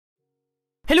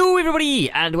Hello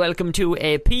everybody and welcome to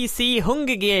a PC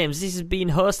Hunger Games. This has been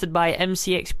hosted by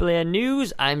MCX Player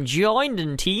News. I'm joined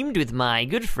and teamed with my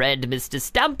good friend Mr.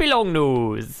 Stampy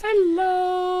Longnose.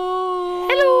 Hello!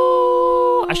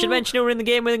 Hello! I should mention who we're in the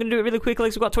game. We're going to do it really quickly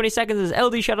because we've got 20 seconds. There's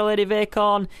LD Shadow Lady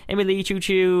Vacon, Emily Choo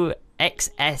Choo,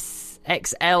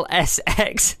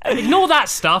 XLSX. Ignore that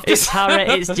stuff. It's Harriet,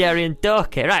 it's Jerry and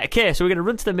Doke. Right, okay, so we're going to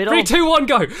run to the middle. 3, 2, 1,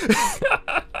 go!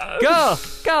 Go!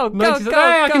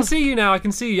 Hey, I can see you now, I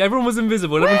can see you. Everyone was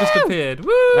invisible, everyone just appeared.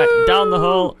 Woo! Right, down the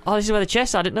hole. Oh, this is where the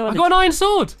chests are. I didn't know. I got an iron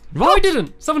sword. No, What? I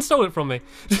didn't. Someone stole it from me.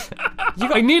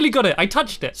 I nearly got it. I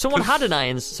touched it. Someone had an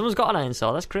iron. Someone's got an iron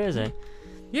sword. That's crazy.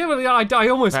 Yeah, well, I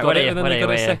almost Right, got it, and then I got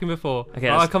it a second before. Okay,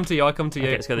 I'll come to you. Okay,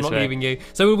 let's go this I'm not way. leaving you.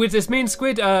 So with this, me and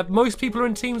Squid, most people are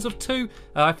in teams of 2.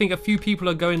 I think a few people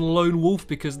are going lone wolf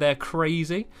because they're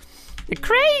crazy.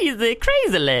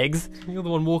 Crazy legs. You're the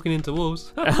one walking into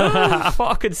wolves. I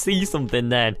thought I could see something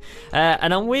then.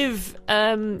 And I'm with,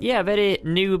 very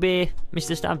newbie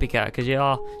Mr. Stampy Cat, because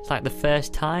it's like the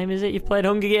first time, is it, you've played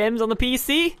Hunger Games on the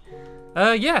PC?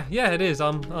 Yeah, it is.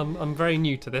 I'm very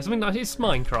new to this. I mean, it's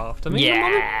Minecraft. I mean,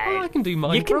 Yeah. I can do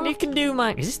Minecraft. You can do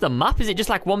Is this the map? Is it just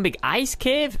like one big ice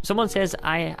cave? Someone says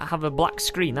I have a black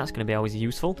screen. That's going to be always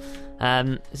useful. Is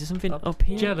there something up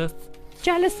here? Jealous.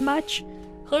 Jealous much?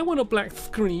 I want a black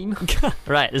screen.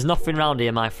 Right, there's nothing round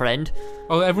here, my friend.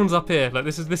 Oh, everyone's up here. Like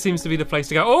this seems to be the place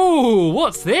to go. Oh,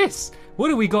 what's this? What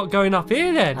have we got going up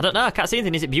here then? I don't know. I can't see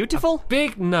anything. Is it beautiful?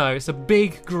 No, it's a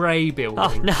big grey building.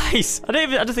 Oh, nice. I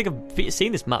don't think I've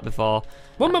what map before.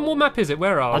 What map is it?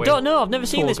 Where are we? I don't know. I've never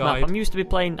seen Tour this guide. map. I'm used to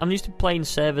playing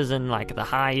servers and like the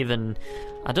Hive, and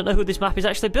I don't know who this map is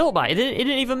actually built by. It didn't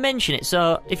even mention it.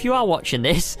 So if you are watching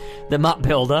this, the map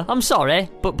builder, I'm sorry,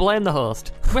 but blame the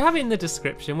host. We'll have it in the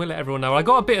description. We'll let everyone know. I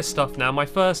got a bit of stuff now. My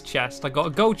first chest. I got a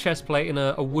gold chest plate and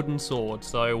a wooden sword.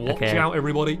 So watch out,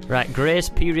 everybody. Right, grace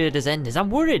period has ended.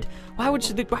 I'm worried. Why would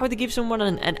they give someone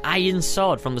an iron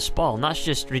sword from the spawn? That's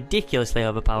just ridiculously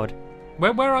overpowered.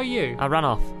 Where are you? I ran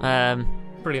off.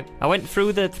 Brilliant. I went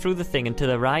through the thing and to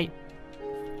the right.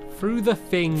 Through the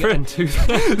thing and to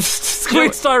the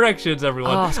Squid's directions,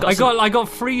 everyone. Oh, I got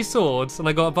 3 swords and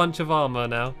I got a bunch of armor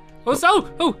now.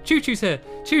 Oh, Choo Choo's here.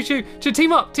 Choo Choo,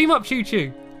 team up, Choo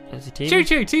Choo. Is it team? Choo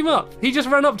Choo, team up. He just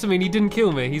ran up to me and he didn't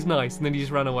kill me. He's nice, and then he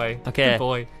just ran away. Okay. Good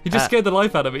boy. He just scared the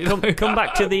life out of me. Come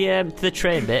back to the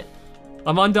train bit.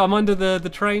 I'm under the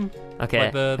train. Okay.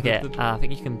 Like I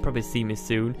think you can probably see me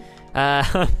soon.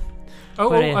 Oh,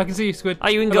 Where are you? I can see you, Squid.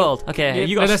 Are you in Hello. gold? Okay. Yeah,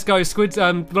 You got. let's go, Squid's.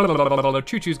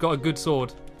 Choo Choo's got a good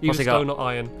sword. What's he Stone, got? not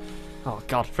iron. Oh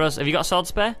God. First, have you got a sword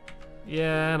spare?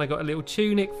 Yeah, and I got a little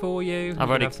tunic for you. I've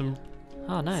already have some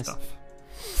Oh, nice. stuff.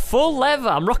 Full leather.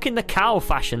 I'm rocking the cow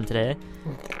fashion today.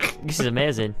 This is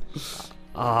amazing.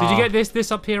 Did you get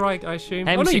this up here, I assume?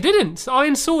 Oh, no, MC you didn't.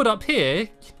 Iron sword up here.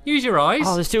 Use your eyes.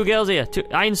 Oh, there's 2 girls here.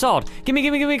 Iron sword. Give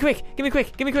me quick. I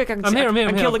can I'm here. I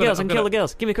can kill the girls. I've I can got kill it. the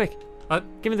girls. Give me quick.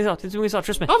 Give me the sword. Give me the sword.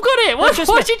 Trust me. I've got it. No, Why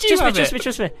trust did you have it?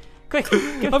 Trust me. Quick.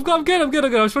 I'm good. I'm good. I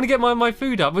just want to get my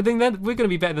food up. We're going to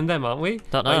be better than them, aren't we?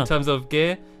 Don't know. Like, in terms of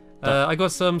gear. I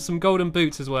got some golden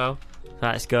boots as well.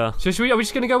 Right, let's go. So are we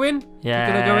just going to go in? Yeah.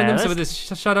 We're going to go in them. So with this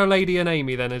Shadow Lady and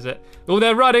Amy, then is it? Oh,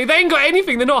 they're running. They ain't got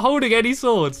anything. They're not holding any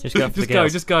swords. Just go for the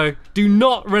girls. Just go. Do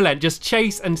not relent. Just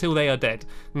chase until they are dead.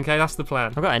 Okay, that's the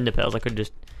plan. I've got ender pearls. I could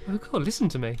just. Oh God, listen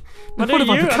to me. What What have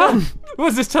are I you? become?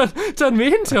 What's this turn me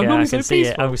into? I'm Yeah, I normally can so see it.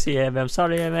 peaceful. I can see Amy. I'm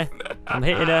sorry, Amy. I'm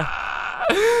hitting her.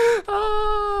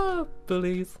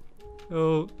 Bullies.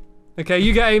 Oh. Okay,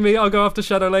 you get Amy. I'll go after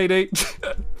Shadow Lady.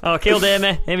 Oh, I killed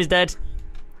Amy. Amy's dead.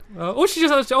 She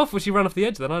just off when she ran off the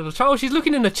edge then. Oh, she's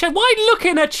looking in the chest. Why look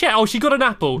in her chest? Oh, she got an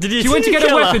apple. Did she went to get a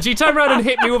kill her? weapon. She turned around and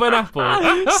hit me with an apple.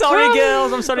 Sorry,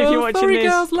 girls. I'm sorry if you're watching sorry,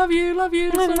 this. girls. Love you. Sorry. Love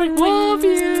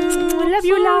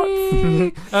you. Love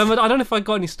I don't know if I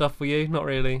got any stuff for you. Not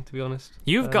really, to be honest.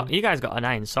 You guys got an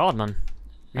iron sword, man.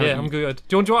 Yeah, I'm good.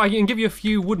 Do you want? I can give you a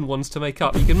few wooden ones to make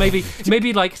up. You can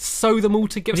maybe like sew them all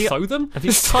together. Sew them?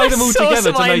 Just tie them all together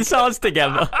some to iron make. swords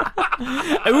together.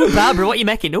 Oh, Barbara, what are you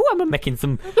making? Oh, I'm making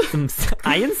some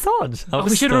iron swords.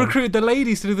 We should have recruited the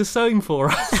ladies to do the sewing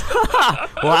for us.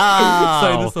 Wow.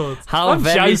 Sew the swords. How I'm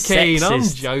very joking. sexist. I'm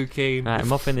joking. Right,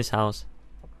 I'm up in this house.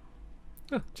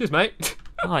 Oh, cheers, mate.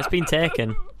 Oh, it's been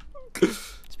taken.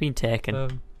 It's been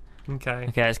taken. Okay.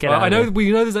 Okay, let's get Well, out of here.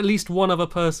 we know there's at least one other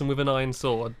person with an iron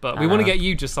sword, but we want to get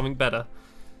you just something better.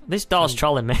 This door's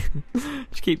trolling me.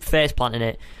 Just keep face planting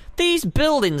it. These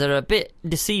buildings are a bit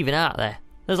deceiving, aren't they?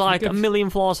 There's like a million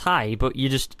floors high, but you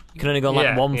can only go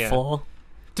like one floor.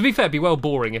 To be fair, it'd be well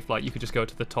boring if like you could just go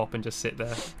to the top and just sit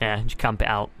there. Yeah, just camp it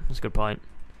out. That's a good point.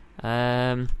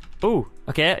 Oh,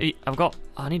 okay.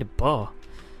 I need a bow.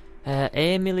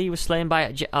 Emily was slain by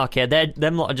a okay,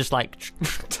 them lot are just like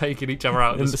taking each other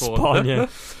out of the spawn. Yeah.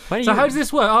 So how does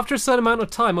this work? After a certain amount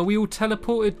of time, are we all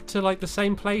teleported to like the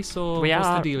same place, or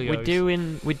what's the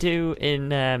dealio? We do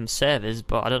in servers,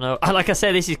 but I don't know. Like I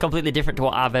say, this is completely different to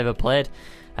what I've ever played.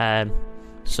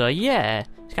 So yeah,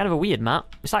 it's kind of a weird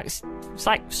map. It's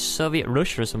like Soviet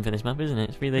Russia or something. This map, isn't it?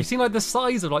 It's really. You seem like the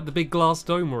size of like the big glass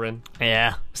dome we're in.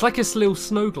 Yeah. It's like a little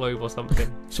snow globe or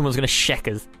something. Someone's gonna check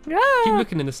us. Keep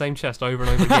looking in the same chest over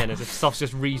and over again as if stuff's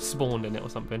just respawned in it or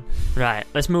something. Right,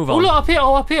 let's move on. Oh look, up here!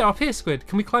 Oh, up here, Squid.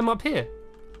 Can we climb up here?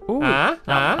 Ooh,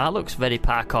 that looks very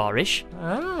parkour-ish.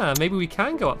 Maybe we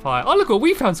can go up higher. Oh, look what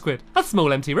we found, Squid. That's a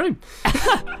small empty room.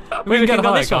 we can get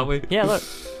higher, can't we? Yeah, look.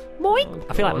 Moink.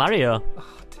 I feel like Mario. Oh,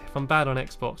 dear. If I'm bad on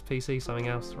Xbox, PC, something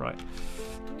else. Right.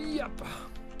 Yep.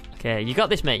 Okay, you got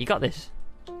this, mate. You got this.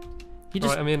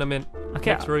 Right, I'm in.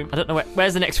 Okay, next room. I don't know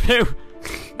where's the next room.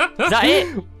 Is that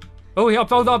it? Oh, yeah,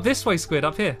 up this way, Squid.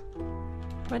 Up here.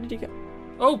 Where did you go?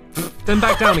 Oh, then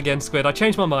back down again, Squid. I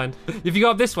changed my mind. If you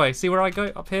go up this way, see where I go?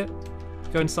 Up here.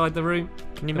 Go inside the room.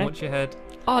 Can you watch your head?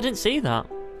 Oh, I didn't see that.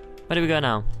 Where do we go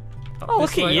now? Oh,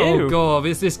 look at you. Oh, God.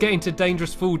 It's getting to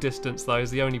dangerous fall distance, though, is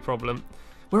the only problem.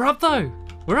 We're up, though.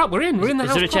 We're up. We're in. We're in the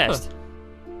house proper. Is there a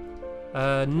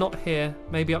chest? Not here.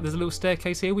 Maybe up. There's a little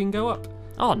staircase here. We can go up.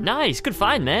 Oh, nice. Good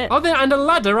find, mate. Oh, there, and a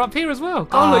ladder up here as well.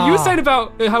 Oh, look, you were saying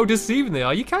about how deceiving they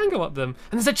are. You can go up them.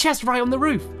 And there's a chest right on the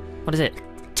roof. What is it?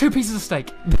 2 pieces of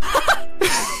steak.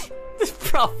 It's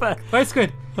proper. Where's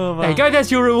Squid? Oh, there you go,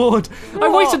 there's your reward. What? I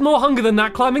wasted more hunger than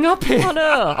that climbing up here. Oh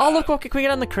no. Oh look, can we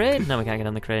get on the crane? No, we can't get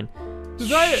on the crane.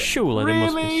 Surely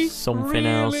there must be something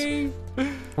else.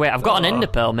 Wait, I've got an ender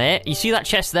pearl, mate. You see that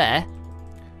chest there?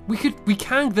 We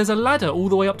can. There's a ladder all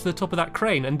the way up to the top of that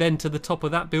crane and then to the top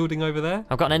of that building over there.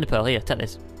 I've got an ender pearl here. Take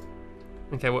this.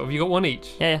 Okay, what have you got? One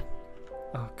each? Yeah.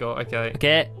 Oh god. Okay.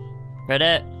 Okay.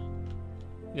 Ready?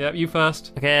 Yep, you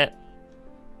first. Okay.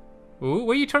 Ooh,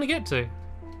 where are you trying to get to?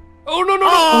 Oh, no.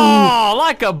 Oh,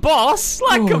 like a boss.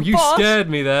 Like a boss. You scared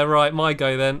me there. Right, my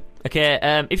go then. Okay,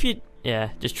 if you... Yeah,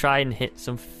 just try and hit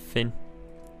something.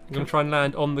 I'm going to try and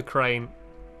land on the crane.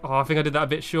 Oh, I think I did that a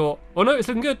bit short. Oh, no, it's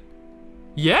looking good.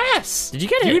 Yes! Did you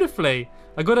get it? Beautifully.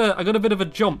 I got a bit of a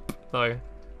jump, though.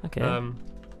 Okay.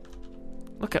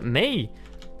 Look at me.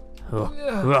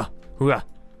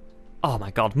 Oh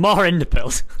my god, more ender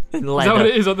pearls. Is that what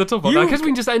it is on the top? I guess we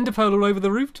can just ender pearl all over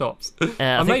the rooftops.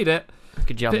 I made it.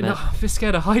 Good job, mate. No, I'm a bit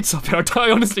scared of heights up here.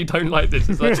 I honestly don't like this.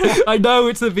 I know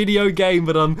it's a video game,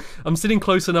 but I'm sitting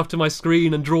close enough to my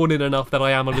screen and drawn in enough that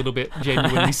I am a little bit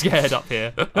genuinely scared up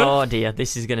here. Oh dear,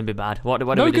 this is going to be bad. What do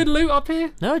we do? No good loot up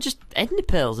here? No, just ender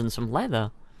pearls and some leather.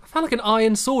 I found like an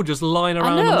iron sword just lying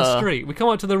around on the street. We come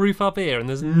up to the roof up here and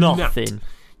there's nothing.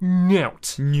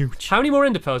 Nout. How many more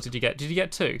ender pearls did you get? Did you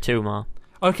get 2? 2 more.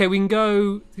 Okay, we can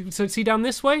go. So see down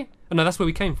this way? Oh no, that's where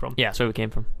we came from. Yeah, that's where we came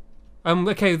from.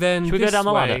 Okay, then should we go down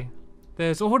the ladder?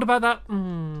 There's. Oh, what about that?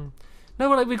 No,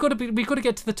 well, we've got to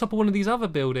get to the top of one of these other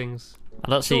buildings. I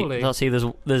don't see.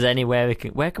 There's anywhere we can.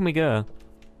 Where can we go?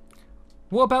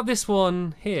 What about this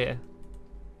one here?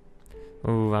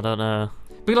 Ooh, I don't know.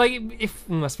 But like,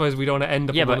 I suppose we don't want to end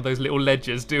up on one of those little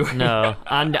ledges, do we? No,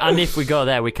 and if we go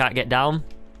there, we can't get down.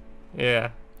 Yeah.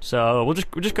 So we'll just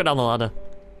go down the ladder.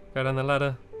 Go down the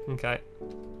ladder. Okay.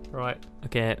 Right.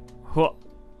 Okay. What?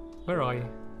 Where are you?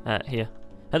 Here.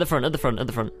 At the front. I don't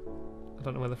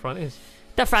know where the front is.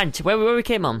 The front. Where we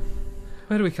came on.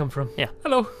 Where do we come from? Yeah.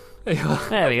 Hello. There you are.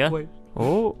 There we go. Wait.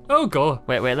 Oh. Oh god.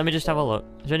 Wait. Let me just have a look.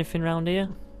 Is there anything around here?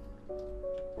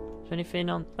 Is there anything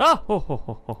on?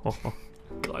 Oh.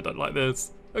 God, I don't like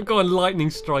this. I've got a lightning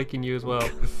striking you as well. I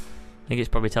think it's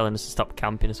probably telling us to stop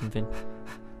camping or something.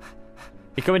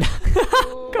 You're coming.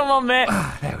 Come on, mate.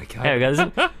 There we go. There we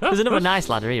go. There's another nice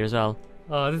ladder here as well.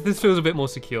 This feels a bit more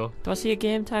secure. Do I see a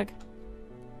game tag?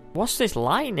 What's this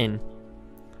lightning?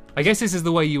 I guess this is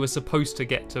the way you were supposed to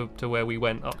get to where we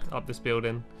went up this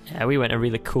building. Yeah, we went a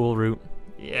really cool route.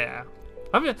 Yeah.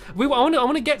 I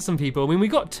want to get some people. I mean, we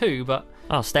got 2, but...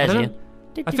 Oh, stairs again.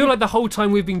 I feel like the whole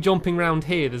time we've been jumping around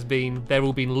here, they're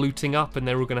all been looting up and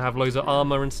they're all going to have loads of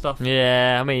armour and stuff.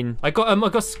 Yeah, I mean... I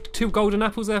got 2 golden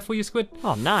apples there for you, Squid.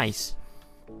 Oh, nice.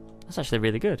 That's actually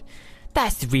really good.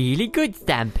 That's really good,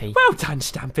 Stampy. Well done,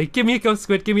 Stampy. Give me a go,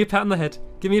 Squid. Give me a pat on the head.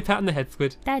 Give me a pat on the head,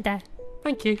 Squid. Dada.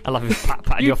 Thank you. I love him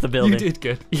patting you off the building. You did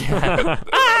good. Yeah.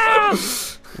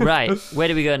 Right, where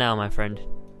do we go now, my friend?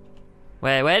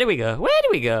 Where do we go? Where do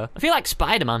we go? I feel like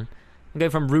Spider-Man. I'm going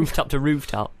from rooftop to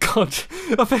rooftop. God,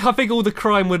 I think all the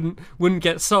crime wouldn't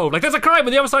get solved. Like, there's a crime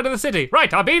on the other side of the city.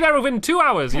 Right, I'll be there within 2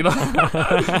 hours, you know.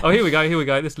 Oh, here we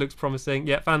go. This looks promising.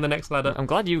 Yeah, found the next ladder. I'm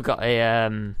glad you've got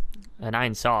an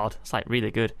iron sword. It's like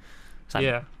really good.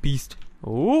 Yeah. Beast.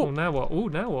 Oh, Oh, now what? Oh,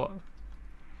 now what?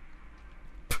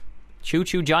 Choo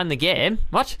Choo joined the game.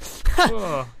 What?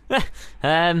 Whoa.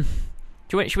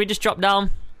 Should we just drop down?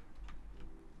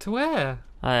 To where?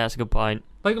 Oh, yeah, that's a good point.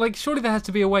 Like, surely there has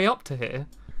to be a way up to here.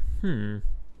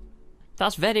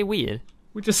 That's very weird.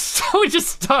 We're just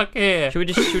stuck here. Should we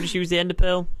just use the ender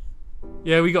pearl?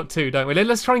 Yeah, we got 2, don't we?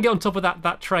 Let's try and get on top of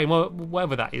that train,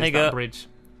 whatever that is, There you that go. bridge.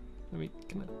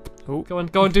 Oh. Go on,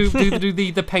 do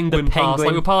the penguin pass, like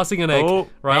penguin. we're passing an egg. Oh,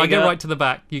 Right, there I you get go. right to the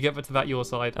back. You get to that your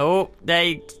side. Oh,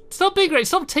 they. Stop being great.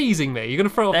 Stop teasing me. You're gonna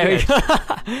throw off There we the go.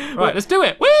 edge. Right, let's do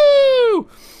it. Woo!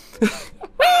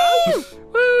 Woo!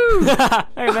 Woo!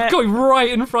 Hey, mate. Going right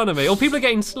in front of me. Or people are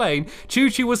getting slain. Choo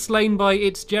Choo was slain by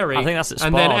its Jerry. I think that's at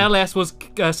And then spawn. LS was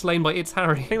slain by its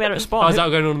Harry. I think they're at Oh, spawn. is that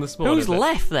going on in the spawn? Who's is it?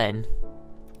 left then?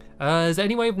 Is there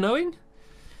any way of knowing?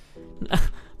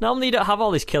 Normally you don't have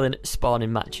all this killing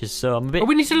spawning matches, so I'm a bit. Oh,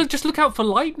 we need to just look out for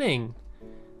lightning.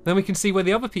 Then we can see where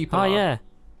the other people Oh are. yeah.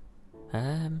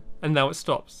 And now it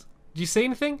stops. Do you see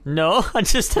anything? No, I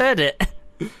just heard it.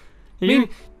 I mean,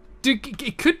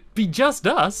 it could be just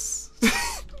us.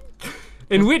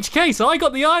 In which case, I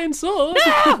got the iron sword.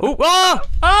 Oh, oh!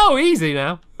 Oh, easy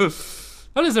now. Oh,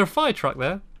 is there a fire truck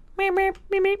there? Meep, meep,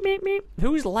 meep, meep, meep, meep.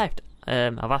 Who's left?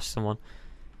 I've asked someone.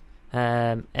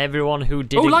 Everyone who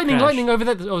didn't. Oh, lightning, crash. lightning over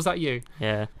there. Oh, is that you?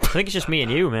 Yeah, I think it's just me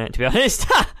and you, mate. To be honest,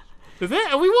 Is it?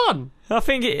 Have we won? I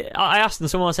think I asked and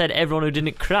someone said everyone who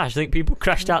didn't crash. I think people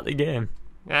crashed out the game.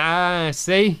 Ah,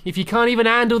 see? If you can't even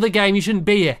handle the game, you shouldn't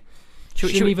be here.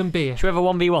 Shouldn't even be here. Should we have a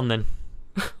 1v1 then?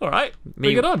 All right, Me-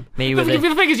 bring it on. me the, with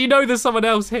the thing is, you know there's someone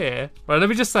else here. Right, let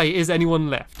me just say, is anyone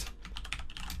left?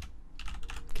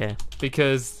 Okay.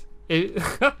 Because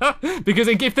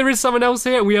if there is someone else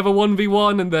here, we have a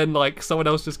 1v1, and then like someone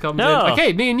else just comes No. in.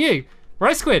 Okay, me and you.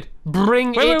 Right, Squid,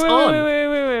 bring it on.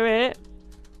 Wait.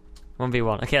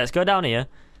 1v1. Okay, let's go down here.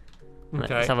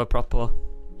 Okay. Let's have a proper.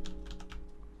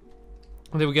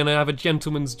 And then we're gonna have a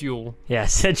gentleman's duel.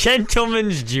 Yes, a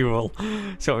gentleman's duel.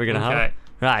 That's what we're gonna have. Okay.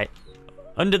 Right.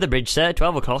 Under the bridge, sir.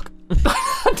 12 o'clock.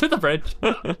 To the bridge.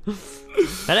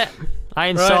 Ready?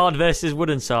 Iron Right. sword versus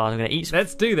wooden sword. I'm gonna eat some.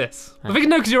 Let's do this. I think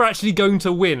no, because you're actually going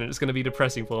to win, and it's going to be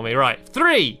depressing for me. Right,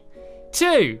 3,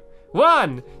 2,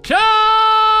 1, charge!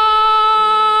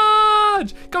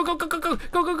 Go, go, go, go, go,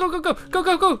 go, go, go, go, go, go,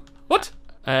 go, go. What?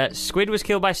 Squid was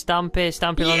killed by Stampy.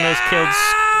 Stampy on those killed.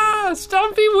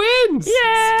 Stampy wins!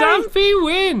 Yay! Stampy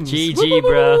wins! GG,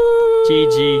 bruh.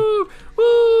 GG.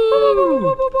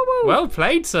 Woo! Well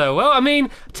played, sir. Well, I mean,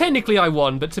 technically I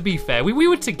won, but to be fair, we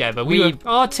were together.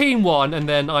 Our team won, and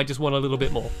then I just won a little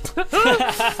bit more.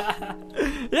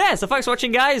 Yeah, so thanks for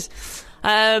watching, guys.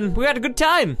 We had a good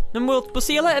time, and we'll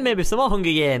see you later maybe for some more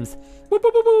Hunger Games.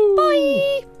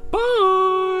 Bye!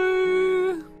 Bye!